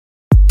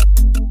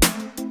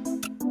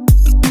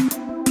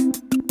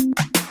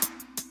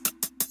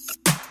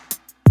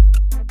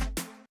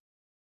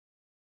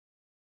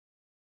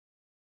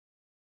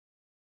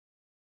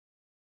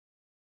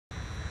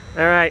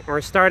Alright,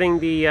 we're starting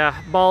the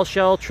ball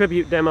shell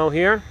tribute demo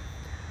here.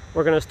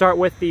 We're going to start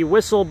with the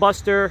Whistle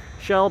Buster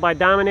shell by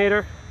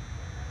Dominator.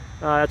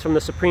 That's from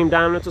the Supreme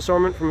Dominance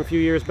assortment from a few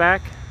years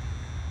back.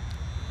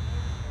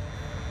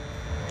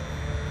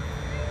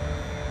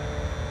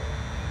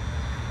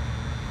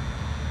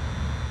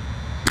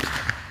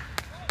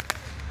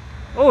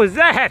 Oh, is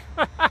that?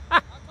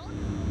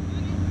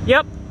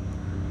 Yep.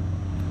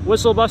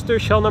 Whistle Buster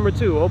shell number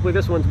 2. Hopefully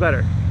this one's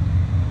better.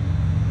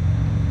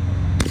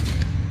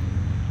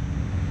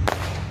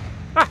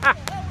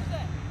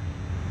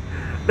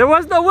 There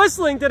was no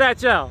whistling to that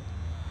shell.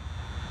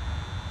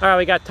 Alright,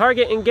 we got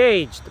Target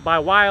Engaged by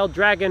Wild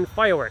Dragon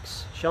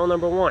Fireworks, shell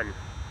number 1.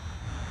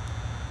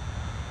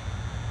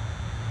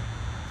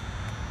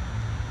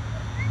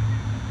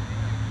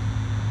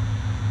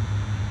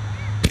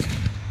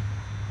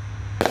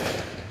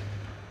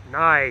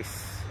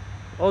 Nice.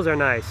 Those are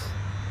nice.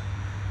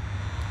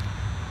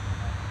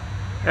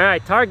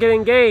 Alright, Target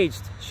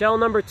Engaged, shell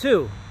number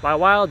 2 by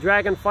Wild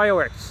Dragon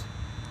Fireworks.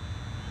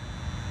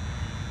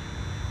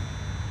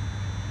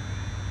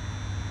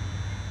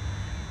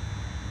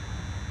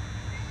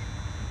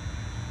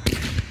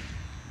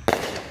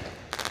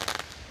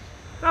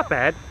 Not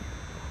bad.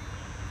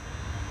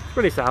 It's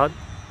pretty solid.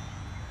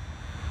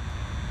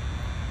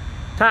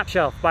 Top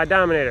Shelf by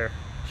Dominator,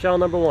 shell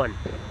number 1.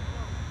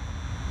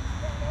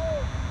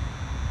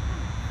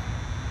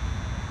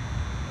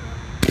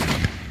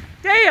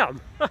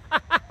 Damn!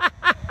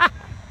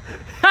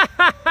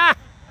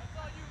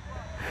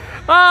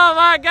 Oh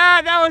my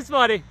God, that was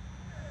funny.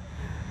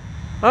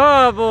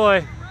 Oh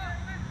boy.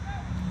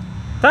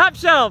 Top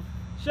Shelf,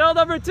 shell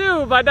number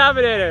 2 by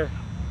Dominator.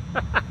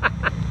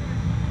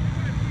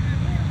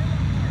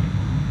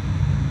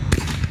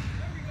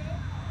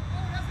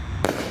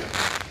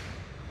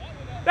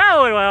 That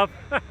one went up.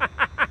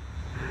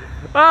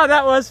 Oh,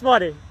 that was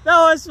funny. That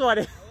was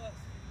funny.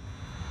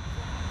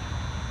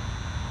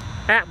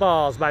 Hat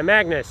Balls by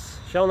Magnus,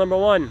 shell number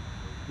 1.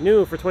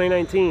 New for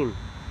 2019.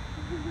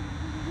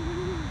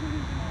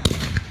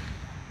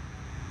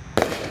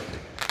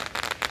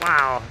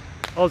 Wow,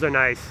 those are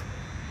nice.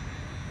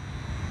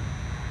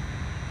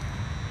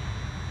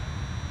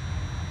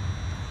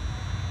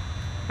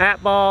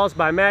 Hat Balls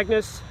by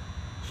Magnus,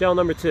 shell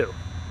number 2.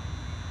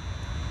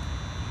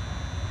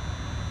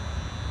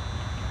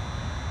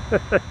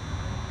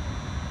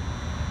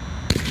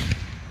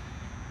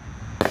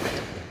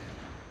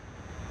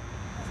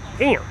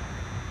 Damn,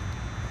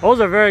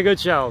 those are very good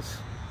shells.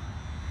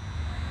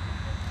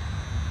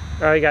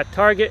 Alright, we got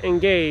Target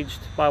Engaged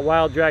by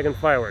Wild Dragon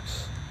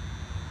Fireworks.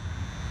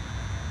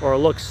 Or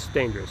Looks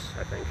Dangerous,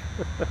 I think.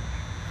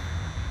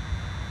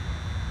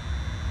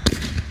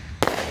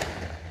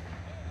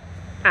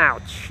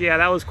 Ouch, yeah,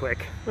 that was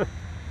quick.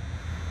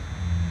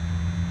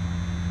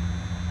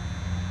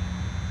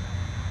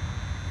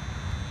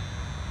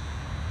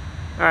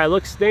 Alright,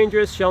 Looks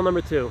Dangerous, shell number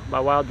 2 by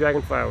Wild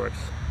Dragon Fireworks.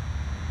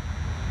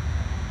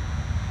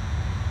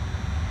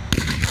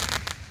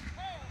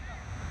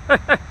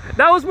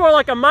 That was more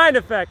like a mind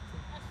effect.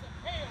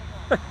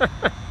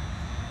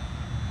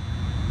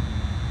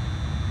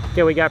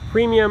 Okay, we got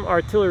Premium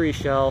Artillery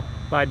Shell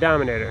by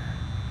Dominator.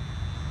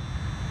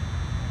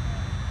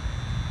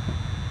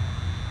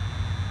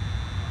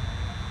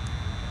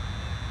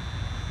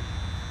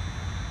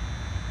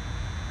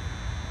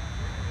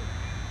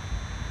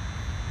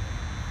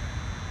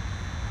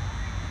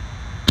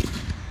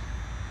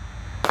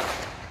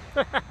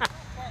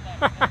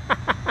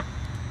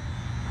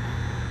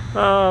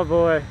 Oh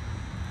boy.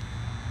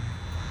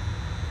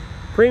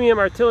 Premium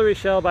Artillery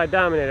Shell by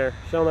Dominator,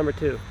 shell number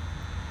 2.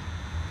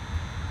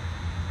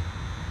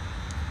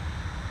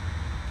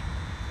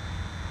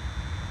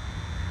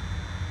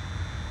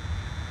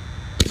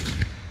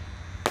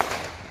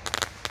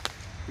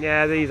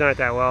 Yeah, these aren't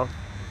that well.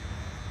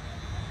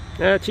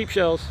 Cheap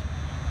shells.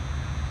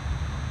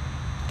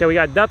 Okay, we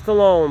got Depth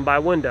Alone by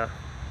Winda,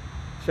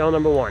 shell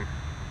number 1.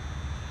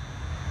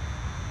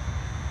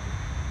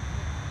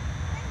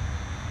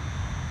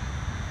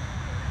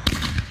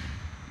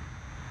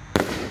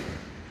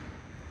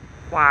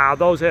 Wow,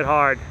 those hit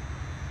hard.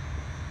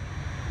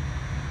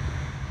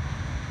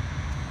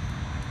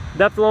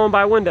 Depth Alone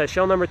by Winda,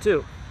 shell number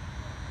 2.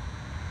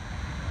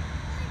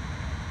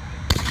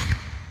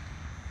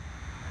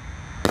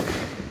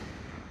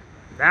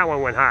 That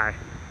one went high.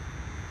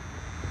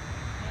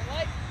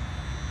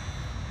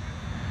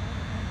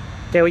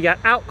 Okay, we got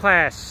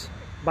Outclass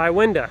by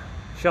Winda,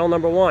 shell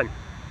number 1.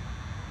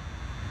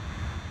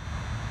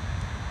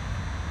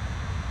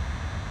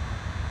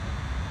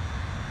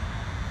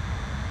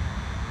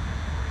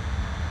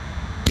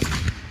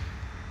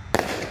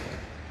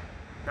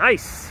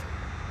 Nice.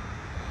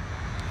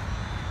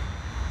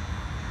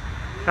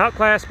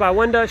 Outclassed by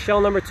Winda,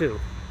 shell number 2.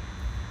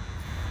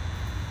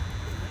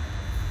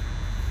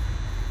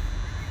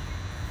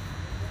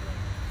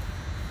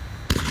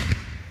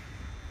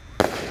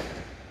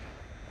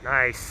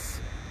 Nice.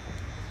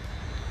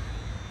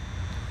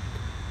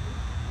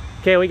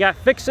 Okay, we got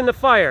Fixin' the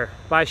Fire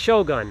by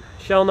Shogun,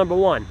 shell number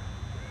 1.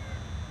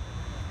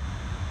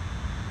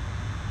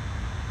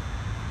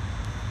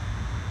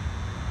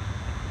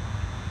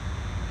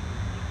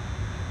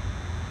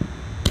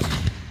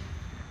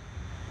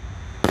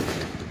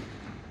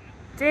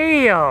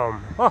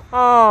 Damn!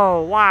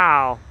 Oh,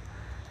 wow.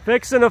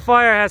 Fixing a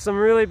fire has some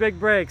really big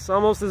breaks,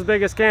 almost as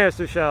big as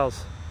canister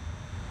shells.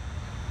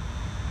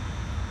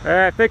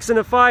 Alright, fixing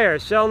a fire,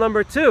 shell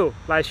number 2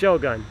 by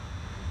Shogun.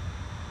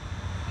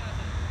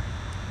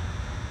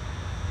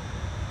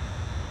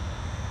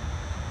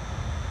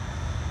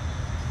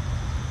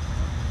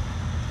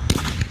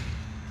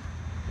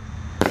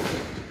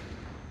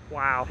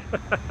 Wow.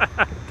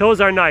 Those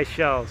are nice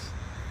shells.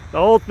 The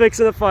old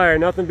fixing a fire,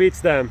 nothing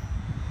beats them.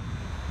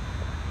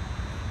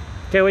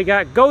 Okay, we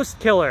got Ghost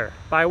Killer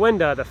by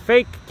Winda, the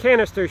fake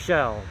canister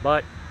shell,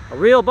 but a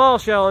real ball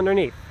shell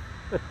underneath.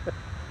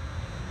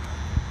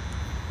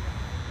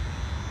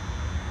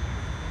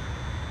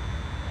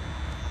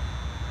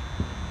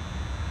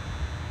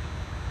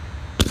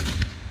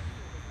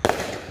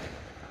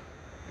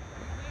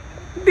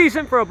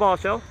 Decent for a ball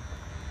shell.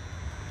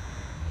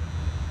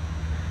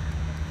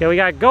 Okay, we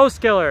got Ghost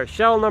Killer,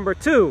 shell number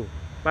 2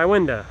 by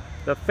Winda,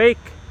 the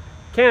fake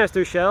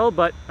canister shell,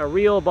 but a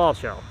real ball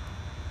shell.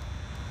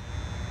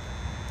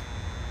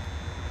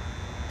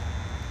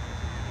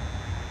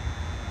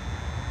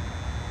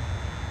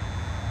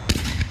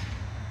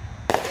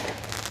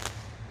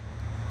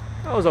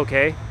 That was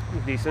okay,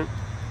 decent.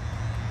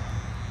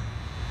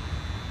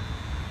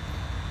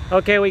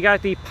 Okay, we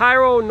got the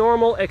Pyro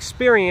Normal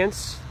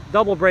Experience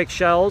double break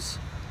shells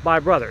by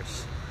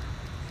Brothers.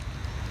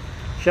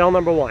 Shell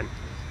number 1.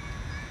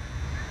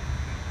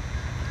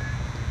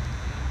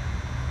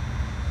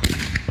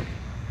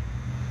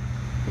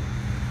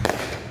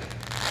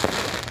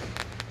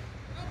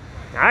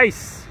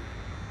 Nice!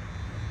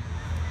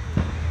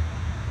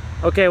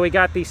 Okay, we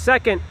got the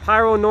second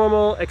Pyro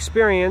Normal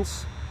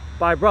Experience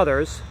by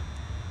Brothers.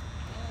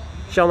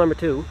 Shell number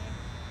 2.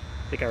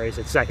 I think I raised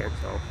it second,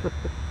 so.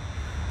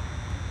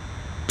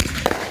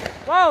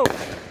 Whoa!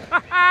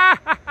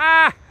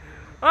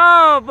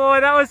 Oh boy,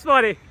 that was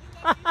funny.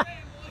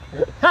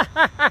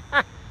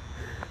 That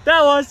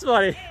was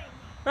funny.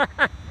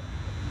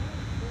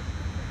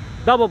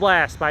 Double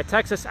Blast by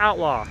Texas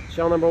Outlaw.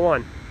 Shell number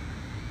 1.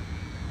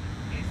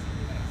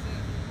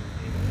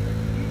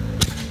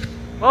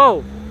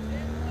 Oh!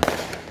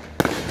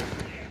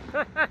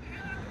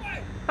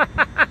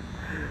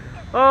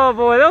 Oh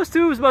boy, those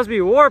tubes must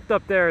be warped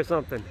up there or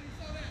something.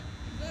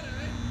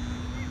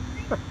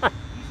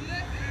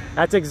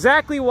 That's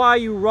exactly why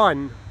you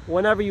run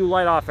whenever you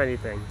light off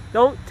anything.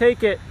 Don't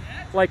take it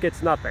like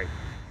it's nothing.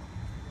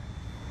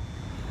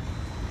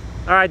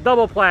 Alright,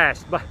 Double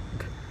Blast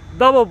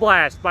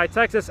by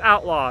Texas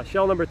Outlaw,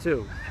 shell number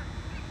 2.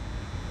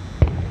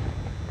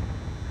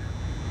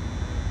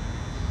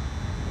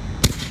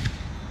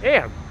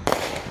 Damn! What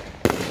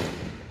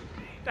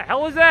the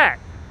hell was that?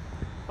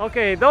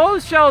 Okay,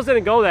 those shells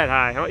didn't go that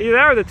high. Either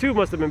that or the tube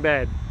must have been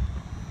bad.